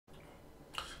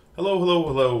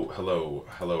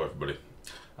Hello everybody.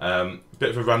 Bit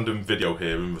of a random video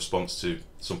here in response to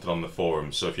something on the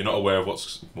forum. So if you're not aware of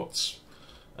what's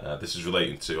this is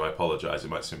relating to, I apologise. It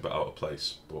might seem a bit out of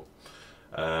place, but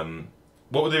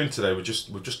what we're doing today, we're just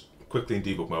quickly in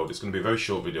debug mode. It's going to be a very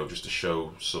short video just to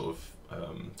show sort of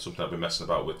something I've been messing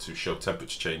about with to show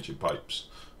temperature change in pipes.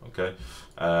 Okay.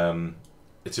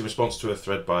 It's in response to a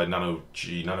thread by Nano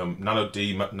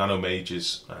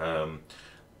Mages.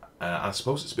 I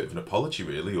suppose it's a bit of an apology,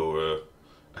 really, or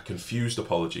a confused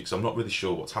apology, because I'm not really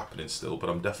sure what's happening still, but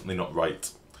I'm definitely not right.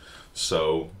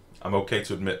 So I'm okay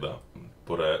to admit that.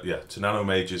 But yeah, to Nano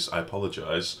Mages, I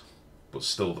apologise, but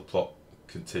still the plot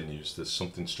continues. There's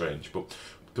something strange. But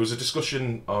there was a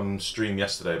discussion on stream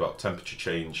yesterday about temperature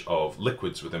change of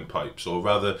liquids within pipes, or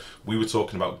rather, we were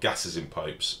talking about gases in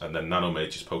pipes, and then Nano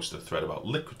Mages posted a thread about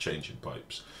liquid change in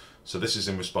pipes. So this is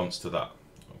in response to that.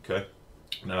 Okay.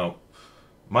 Now,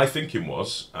 my thinking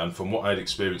was, and from what I'd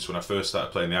experienced when I first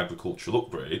started playing the agricultural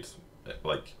upgrade,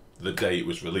 like the day it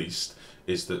was released,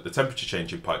 is that the temperature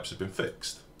change in pipes had been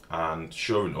fixed. And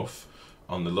sure enough,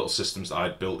 on the little systems that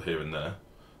I'd built here and there,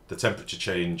 the temperature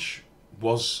change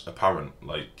was apparent.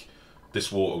 Like,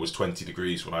 this water was 20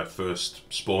 degrees when I first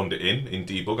spawned it in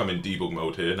debug. I'm in debug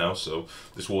mode here now, so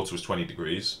this water was 20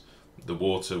 degrees. The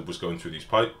water was going through these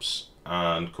pipes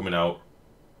and coming out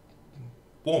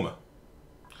warmer.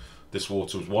 This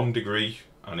water was 1 degree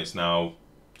and it's now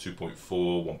 2.4,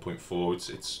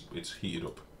 1.4. It's heated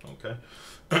up. Okay.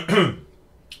 The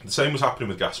same was happening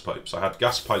with gas pipes. I had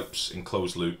gas pipes in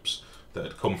closed loops that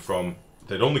had come from.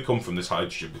 They'd only come from this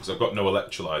hydrogen because I've got no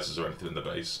electrolyzers or anything in the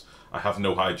base. I have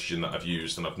no hydrogen that I've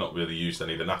used, and I've not really used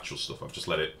any of the natural stuff. I've just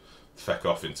let it feck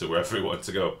off into wherever it wanted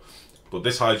to go. But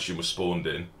this hydrogen was spawned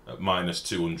in at minus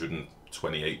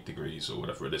 228 degrees or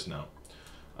whatever it is now.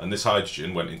 And this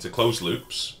hydrogen went into closed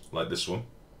loops, like this one,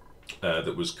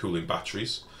 that was cooling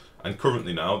batteries. And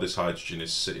currently now, this hydrogen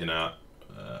is sitting at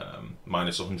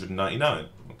minus 199,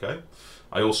 okay?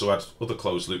 I also had other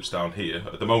closed loops down here.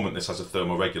 At the moment, this has a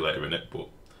thermoregulator in it, but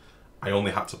I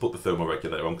only had to put the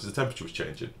thermoregulator on because the temperature was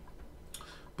changing.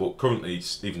 But currently,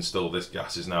 even still, this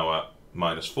gas is now at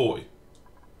minus 40,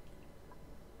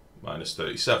 minus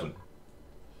 37,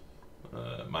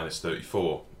 minus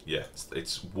 34. Yeah,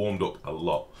 it's warmed up a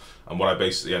lot. And what I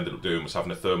basically ended up doing was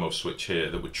having a thermo switch here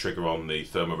that would trigger on the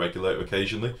thermoregulator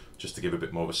occasionally, just to give a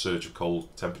bit more of a surge of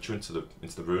cold temperature into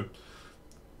the room.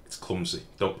 It's clumsy.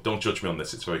 Don't judge me on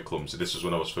this. It's very clumsy. This was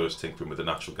when I was first tinkering with the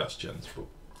natural gas gens. But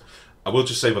I will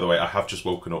just say, by the way, I have just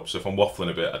woken up, so if I'm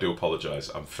waffling a bit, I do apologise.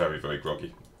 I'm very, very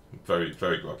groggy. Very,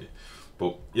 very groggy.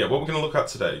 But yeah, what we're going to look at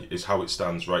today is how it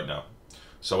stands right now.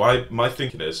 So my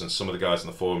thinking is, and some of the guys in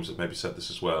the forums have maybe said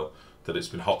this as well, that it's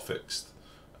been hot fixed.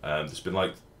 There's been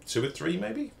like 2 or 3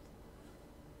 maybe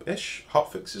ish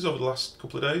hot fixes over the last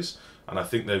couple of days, and I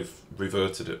think they've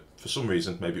reverted it for some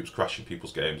reason. Maybe it was crashing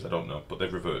people's games, I don't know, but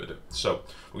they've reverted it. So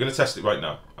we're going to test it right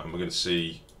now, and we're going to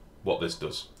see what this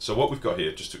does. So what we've got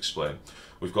here, just to explain,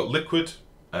 we've got liquid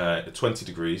at 20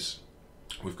 degrees.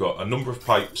 We've got a number of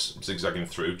pipes zigzagging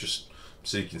through, just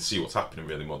so you can see what's happening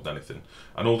really more than anything.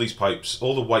 And all these pipes,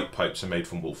 all the white pipes are made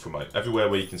from wolframite. Everywhere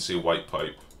where you can see a white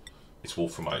pipe, it's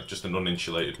wolframite, just a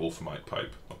non-insulated wolframite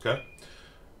pipe, okay?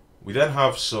 We then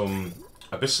have some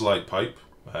abyssalite pipe,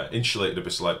 insulated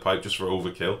abyssalite pipe, just for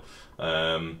overkill,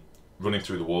 running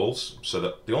through the walls, so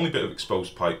that the only bit of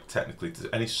exposed pipe, technically, to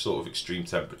any sort of extreme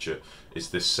temperature is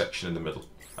this section in the middle.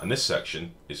 And this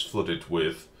section is flooded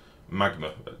with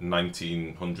magma at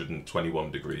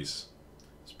 1921 degrees.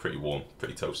 It's pretty warm,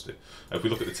 pretty toasty. If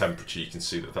we look at the temperature, you can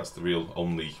see that that's the real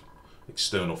only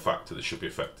external factor that should be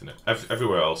affecting it.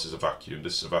 Everywhere else is a vacuum.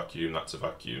 This is a vacuum, that's a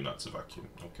vacuum, that's a vacuum.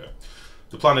 Okay.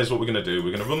 The plan is what we're going to do.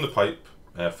 We're going to run the pipe,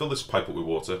 fill this pipe up with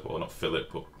water, or not fill it,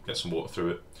 but get some water through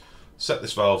it. Set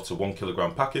this valve to 1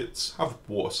 kilogram packets, have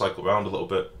water cycle around a little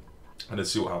bit, and then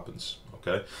see what happens.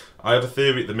 Okay. I have a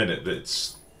theory at the minute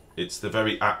that it's the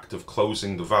very act of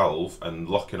closing the valve and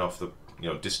locking off the,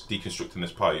 deconstructing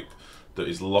this pipe that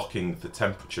is locking the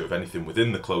temperature of anything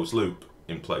within the closed loop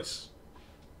in place.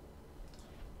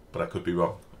 But I could be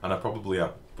wrong, and I probably am,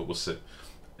 but we'll see.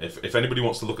 If anybody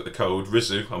wants to look at the code,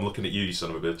 Rizu, I'm looking at you, you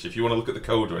son of a bitch. If you want to look at the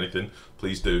code or anything,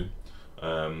 please do,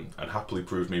 and happily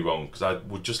prove me wrong, because I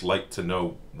would just like to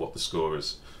know what the score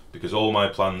is, because all my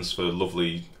plans for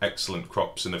lovely, excellent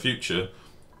crops in the future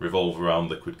revolve around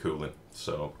liquid cooling.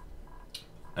 So,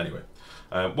 anyway,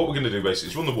 what we're going to do basically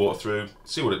is run the water through,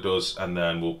 see what it does, and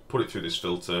then we'll put it through this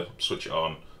filter, switch it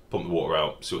on, pump the water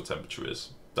out, see what temperature is.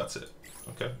 That's it.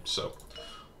 Okay, so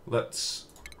let's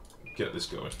get this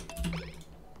going.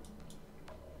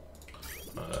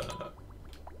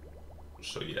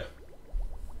 So yeah.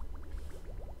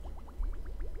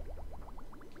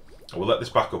 we'll let this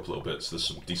back up a little bit so there's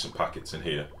some decent packets in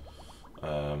here.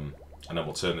 And then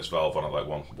we'll turn this valve on at like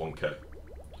 1K.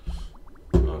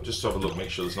 Just to have a look, make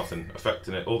sure there's nothing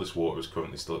affecting it. All this water is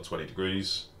currently still at 20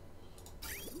 degrees.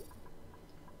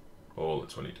 All at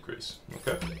 20 degrees.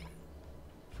 Okay.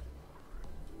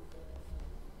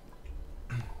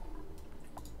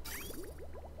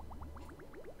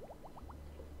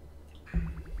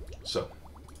 So,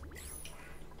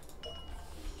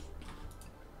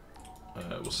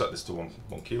 we'll set this to 1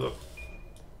 kilo.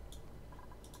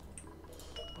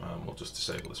 And we'll just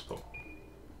disable this pump.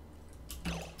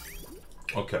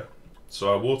 Okay, so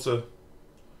our water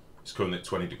is currently at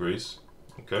 20 degrees.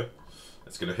 Okay,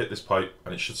 it's going to hit this pipe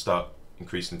and it should start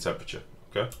increasing in temperature.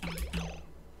 Okay,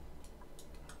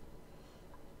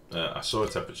 I saw a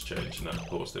temperature change and then I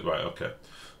paused it. Right, okay.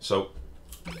 So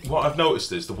what I've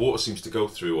noticed is the water seems to go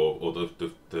through, or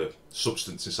the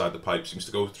substance inside the pipe seems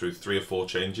to go through 3 or 4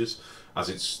 changes. As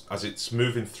it's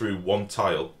moving through one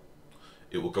tile,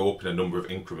 it will go up in a number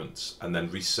of increments and then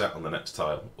reset on the next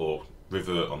tile or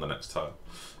revert on the next tile.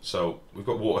 So we've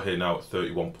got water here now at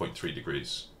 31.3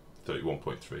 degrees.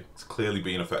 31.3. It's clearly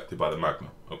being affected by the magma.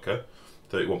 Okay,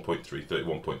 31.3,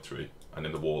 31.3, and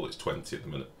in the wall it's 20 at the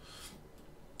minute.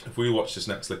 If we watch this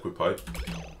next liquid pipe,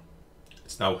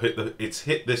 it's now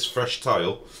hit this fresh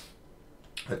tile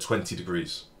at 20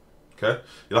 degrees. Okay,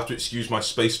 you'll have to excuse my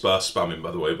spacebar spamming,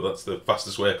 by the way, but that's the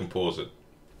fastest way I can pause it.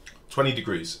 20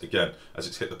 degrees again as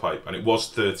it's hit the pipe, and it was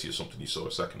 30 or something you saw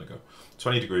a second ago.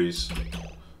 20 degrees,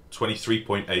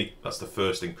 23.8, that's the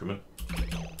first increment.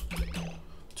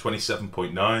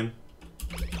 27.9,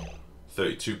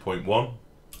 32.1.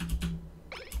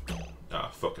 Ah,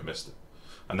 fuck, I missed it.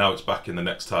 And now it's back in the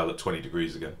next tile at 20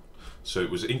 degrees again. So it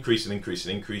was increasing,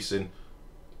 increasing, increasing,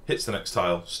 hits the next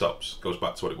tile, stops, goes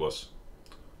back to what it was.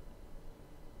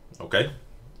 Okay,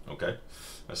 okay.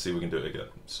 Let's see if we can do it again.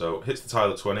 So hits the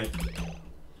tile at 20.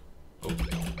 Oh,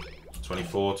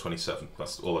 24, 27.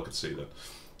 That's all I could see then.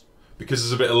 Because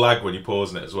there's a bit of lag when you're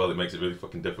pausing it as well, it makes it really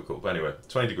fucking difficult. But anyway,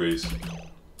 20 degrees,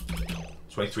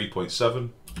 23.7,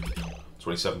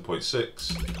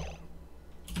 27.6,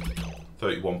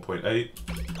 31.8,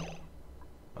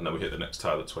 and then we hit the next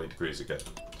tile at 20 degrees again.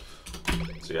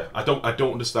 So yeah, I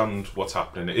don't understand what's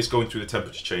happening. It is going through the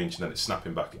temperature change and then it's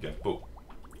snapping back again. But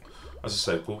as I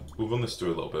say, we'll run this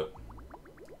through a little bit.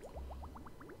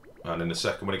 And in a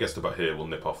second, when it gets to about here, we'll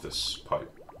nip off this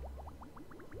pipe.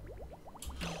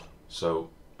 So,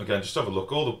 again, just have a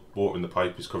look. All the water in the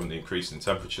pipe is currently increasing in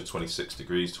temperature, 26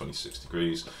 degrees, 26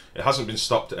 degrees. It hasn't been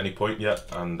stopped at any point yet,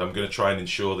 and I'm going to try and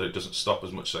ensure that it doesn't stop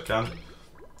as much as I can.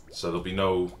 So there'll be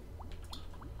no...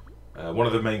 one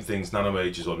of the main things Nano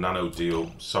Ages or Nano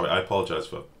Deal... Sorry, I apologise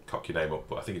for cock your name up,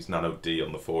 but I think it's Nano D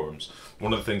on the forums.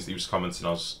 One of the things that he was commenting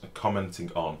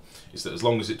on is that as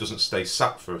long as it doesn't stay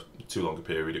sat for too long a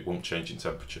period, it won't change in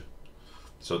temperature.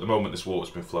 So at the moment, this water's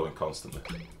been flowing constantly.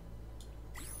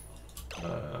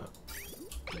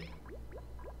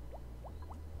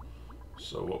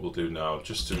 So what we'll do now,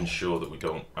 just to ensure that we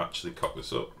don't actually cock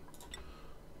this up,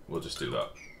 we'll just do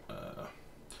that.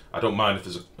 I don't mind if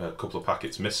there's a couple of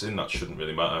packets missing, that shouldn't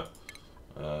really matter.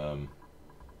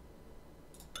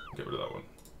 Get rid of that one,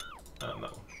 and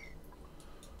that one.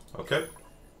 Okay,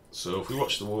 so if we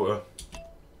watch the water,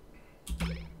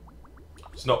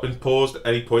 it's not been paused at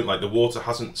any point, like the water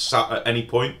hasn't sat at any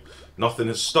point, nothing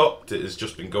has stopped, it has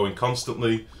just been going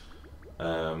constantly.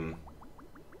 Yeah,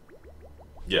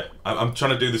 I'm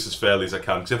trying to do this as fairly as I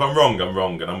can, because if I'm wrong, I'm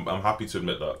wrong, and I'm happy to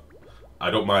admit that.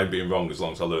 I don't mind being wrong as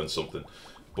long as I learn something,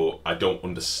 but I don't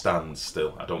understand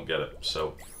still, I don't get it,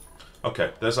 so...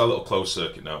 Okay, there's our little closed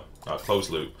circuit now, our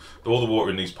closed loop. All the water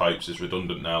in these pipes is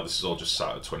redundant now, this is all just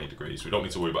sat at 20 degrees. We don't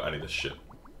need to worry about any of this shit.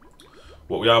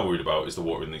 What we are worried about is the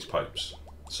water in these pipes.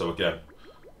 So again,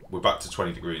 we're back to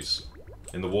 20 degrees.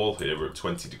 In the wall here, we're at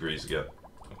 20 degrees again,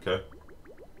 okay?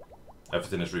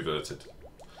 Everything is reverted.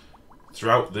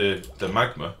 Throughout the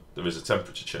magma, there is a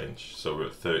temperature change. So we're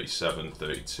at 37,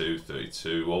 32,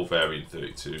 32, all varying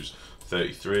 32s,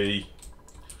 33.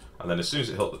 And then as soon as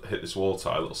it hit this wall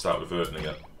tile, it'll start reverting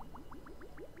again.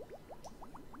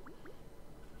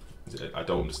 I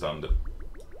don't understand it.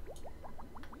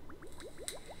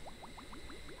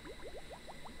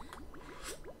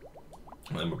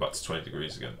 And then we're back to 20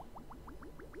 degrees again.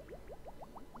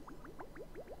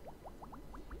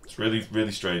 It's really,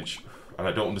 really strange. And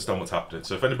I don't understand what's happening.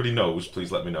 So if anybody knows,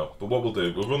 please let me know. But what we'll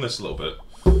do, we'll run this a little bit.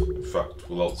 In fact,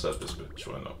 we'll alt-set this bit,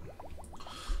 why not?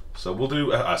 So we'll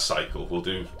do a cycle. We'll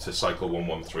do to cycle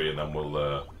 113, and then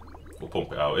we'll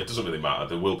pump it out. It doesn't really matter.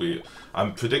 There will be.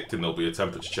 I'm predicting there'll be a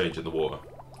temperature change in the water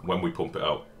when we pump it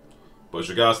out. But as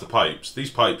regards to pipes,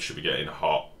 these pipes should be getting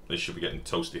hot. They should be getting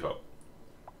toasty hot.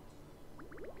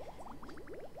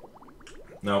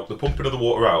 Now, the pumping of the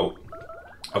water out,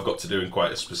 I've got to do in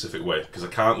quite a specific way, because I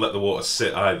can't let the water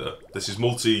sit either. This is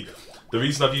the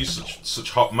reason I've used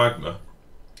such hot magma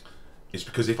is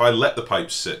because if I let the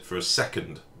pipes sit for a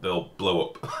second, they'll blow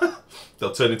up.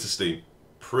 They'll turn into steam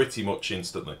pretty much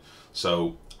instantly.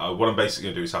 So what I'm basically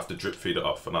going to do is have to drip feed it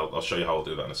off, and I'll show you how I'll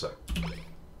do that in a sec.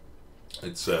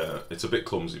 It's a bit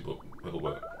clumsy, but it'll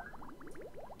work.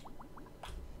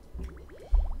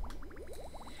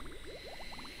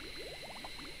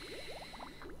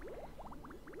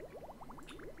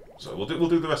 So we'll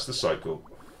do the rest of the cycle,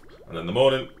 and then in the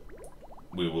morning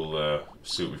we will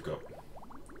see what we've got.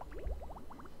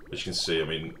 As you can see, I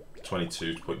mean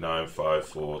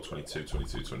 22.954, 22,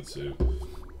 22, 22.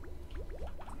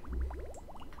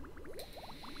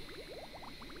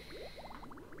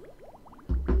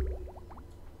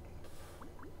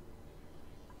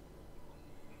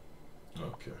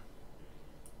 Okay.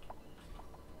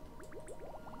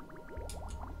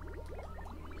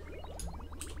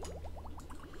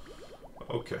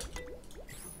 Okay,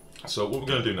 so what we're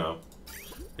going to do now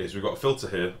is we've got a filter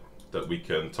here that we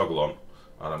can toggle on,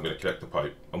 and I'm going to connect the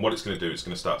pipe, and what it's going to do, it's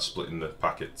going to start splitting the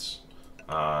packets,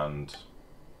 and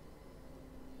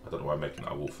I don't know why I'm making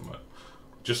that a wolfram.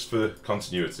 Just for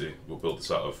continuity, we'll build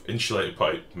this out of insulated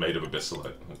pipe made of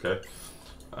abyssalite, okay?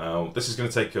 This is going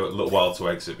to take a little while to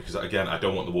exit because, again, I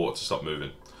don't want the water to stop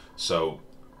moving, so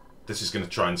this is going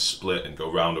to try and split and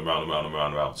go round and round and round and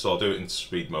round and round. So I'll do it in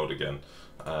speed mode again.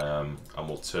 And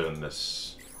we'll turn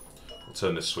this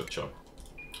switch on.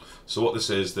 So what this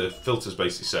is, the filter's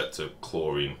basically set to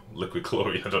chlorine, liquid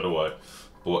chlorine, I don't know why,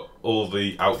 but all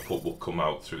the output will come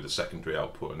out through the secondary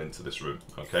output and into this room,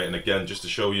 okay? And again, just to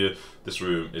show you, this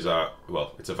room is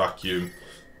well, it's a vacuum,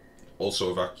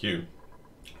 also a vacuum.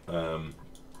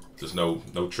 There's no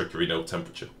trickery, no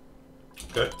temperature,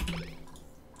 okay?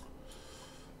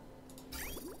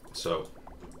 So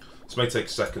this may take a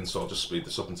second, so I'll just speed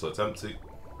this up until it's empty.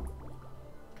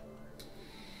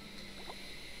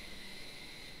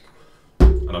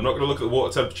 And I'm not going to look at the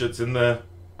water temperature that's in there.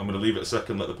 I'm going to leave it a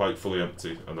second, let the pipe fully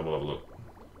empty, and then we'll have a look.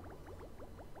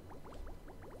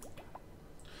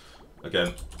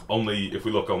 Again, if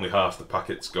we look, only half the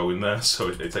packets go in there, so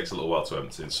it takes a little while to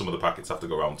empty. And some of the packets have to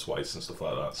go around twice and stuff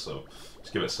like that, so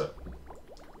just give it a sec.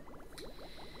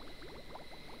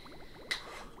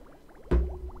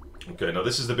 Okay, now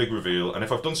this is the big reveal, and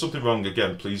if I've done something wrong,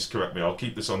 again, please correct me. I'll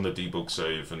keep this on the debug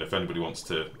save, and if anybody wants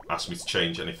to ask me to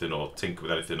change anything or tinker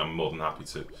with anything, I'm more than happy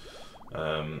to.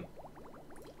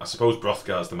 I suppose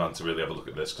Brothgar's the man to really have a look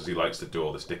at this, because he likes to do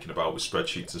all this dicking about with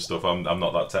spreadsheets and stuff. I'm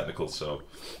not that technical, so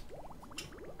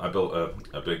I built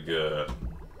a big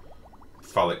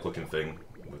phallic-looking thing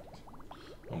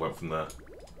and went from there.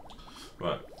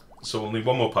 Right, so we'll need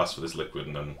one more pass for this liquid,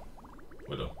 and then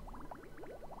we're done.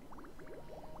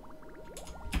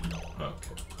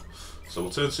 Okay, so we'll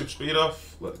turn super speed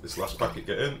off, let this last packet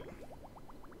get in.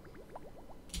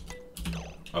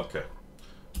 Okay,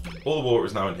 all the water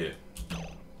is now in here.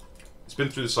 It's been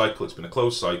through the cycle, it's been a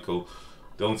closed cycle.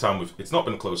 The only time it's not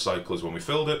been a closed cycle is when we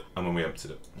filled it and when we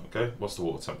emptied it. Okay, what's the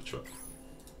water temperature?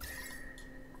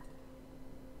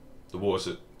 The water's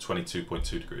at 22.2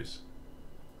 degrees.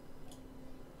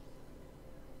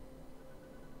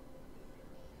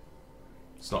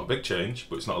 It's not a big change,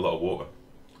 but it's not a lot of water.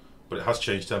 But it has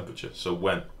changed temperature. So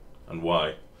when and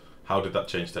why? How did that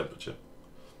change temperature?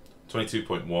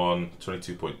 22.1,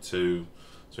 22.2,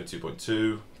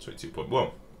 22.2,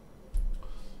 22.1.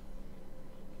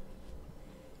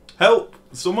 Help!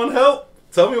 Someone help!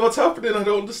 Tell me what's happening, I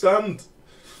don't understand.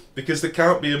 Because there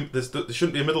can't be there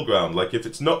shouldn't be a middle ground. Like, if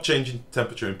it's not changing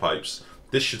temperature in pipes,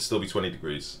 this should still be 20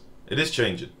 degrees. It is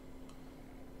changing.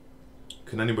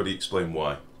 Can anybody explain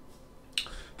why?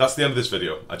 That's the end of this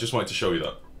video. I just wanted to show you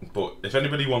that. But if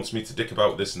anybody wants me to dick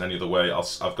about this in any other way,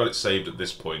 I've got it saved at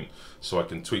this point, so I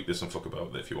can tweak this and fuck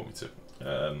about it if you want me to.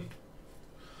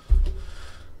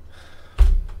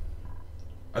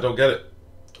 I don't get it.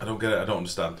 I don't get it. I don't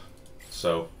understand.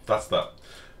 So that's that,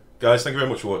 guys. Thank you very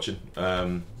much for watching.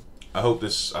 I hope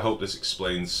this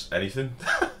explains anything.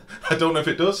 I don't know if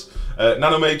it does.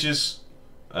 Nano Mages.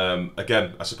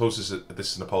 Again, I suppose this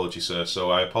is an apology, sir. So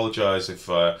I apologise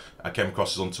if I came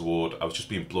across as untoward. I was just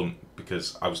being blunt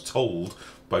because I was told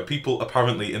by people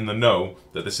apparently in the know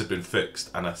that this had been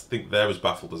fixed, and I think they're as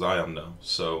baffled as I am now.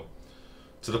 So,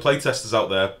 to the playtesters out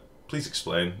there, please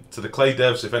explain. To the clay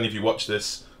devs, if any of you watch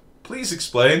this, please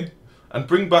explain and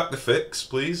bring back the fix,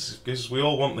 please, because we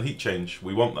all want the heat change.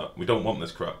 We want that. We don't want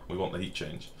this crap. We want the heat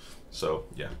change. So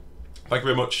yeah, thank you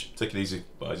very much. Take it easy.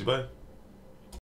 Bye. Bye.